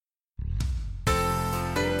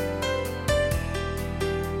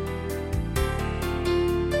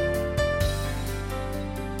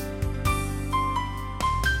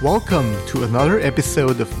Welcome to another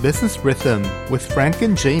episode of Business Rhythm with Frank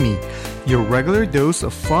and Jamie, your regular dose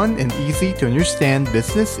of fun and easy to understand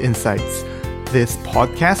business insights. This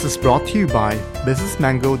podcast is brought to you by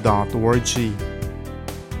businessmango.org.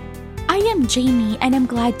 I am Jamie and I'm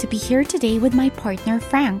glad to be here today with my partner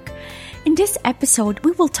Frank. In this episode,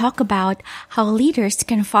 we will talk about how leaders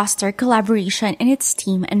can foster collaboration in its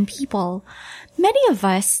team and people. Many of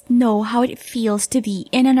us know how it feels to be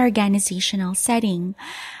in an organizational setting.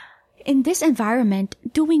 In this environment,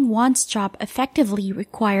 doing one's job effectively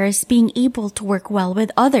requires being able to work well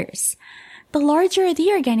with others. The larger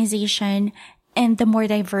the organization and the more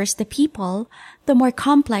diverse the people, the more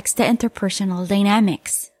complex the interpersonal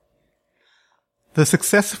dynamics. The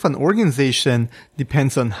success of an organization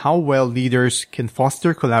depends on how well leaders can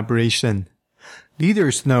foster collaboration.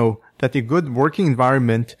 Leaders know that a good working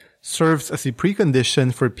environment serves as a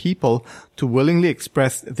precondition for people to willingly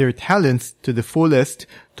express their talents to the fullest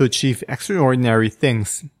to achieve extraordinary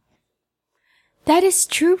things. That is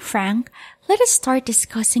true, Frank. Let us start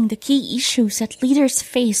discussing the key issues that leaders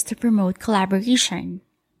face to promote collaboration.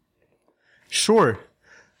 Sure.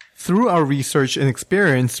 Through our research and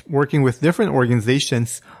experience working with different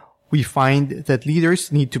organizations, we find that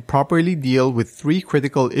leaders need to properly deal with three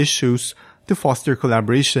critical issues to foster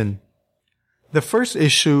collaboration. The first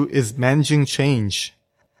issue is managing change.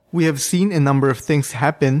 We have seen a number of things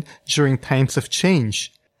happen during times of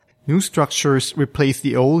change. New structures replace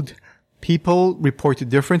the old, people report to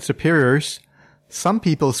different superiors, some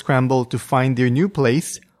people scramble to find their new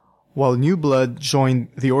place, while new blood join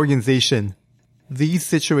the organization. These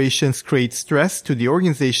situations create stress to the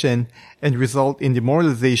organization and result in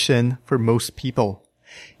demoralization for most people.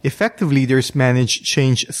 Effective leaders manage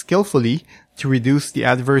change skillfully to reduce the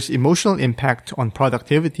adverse emotional impact on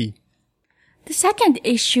productivity. The second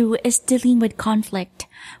issue is dealing with conflict.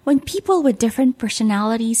 When people with different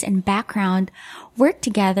personalities and background work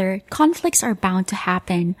together, conflicts are bound to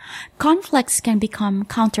happen. Conflicts can become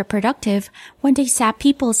counterproductive when they sap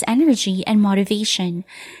people's energy and motivation.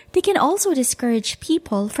 They can also discourage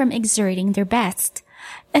people from exerting their best.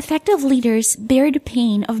 Effective leaders bear the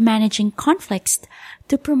pain of managing conflicts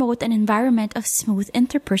to promote an environment of smooth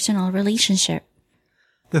interpersonal relationship.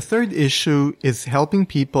 The third issue is helping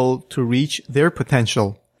people to reach their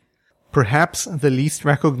potential. Perhaps the least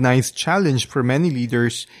recognized challenge for many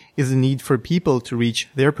leaders is the need for people to reach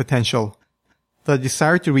their potential. The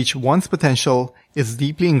desire to reach one's potential is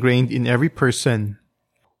deeply ingrained in every person.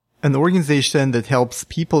 An organization that helps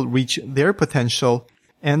people reach their potential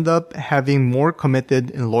end up having more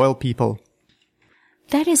committed and loyal people.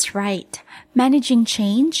 That is right. Managing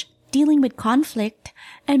change, dealing with conflict,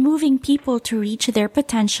 and moving people to reach their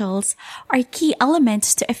potentials are key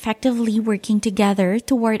elements to effectively working together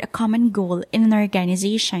toward a common goal in an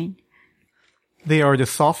organization. They are the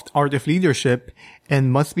soft art of leadership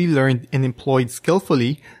and must be learned and employed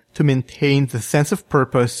skillfully to maintain the sense of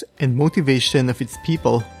purpose and motivation of its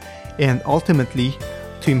people and ultimately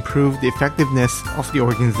to improve the effectiveness of the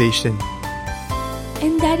organization.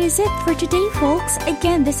 And that is it for today, folks.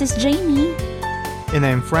 Again, this is Jamie. And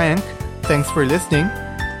I'm Frank. Thanks for listening.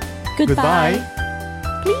 Goodbye.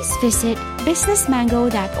 Please visit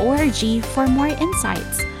businessmango.org for more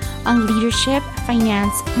insights on leadership,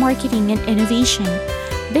 finance, marketing, and innovation.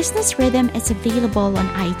 Business Rhythm is available on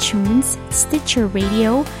iTunes, Stitcher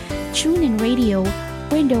Radio, TuneIn Radio,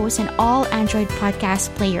 Windows, and all Android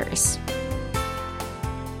podcast players.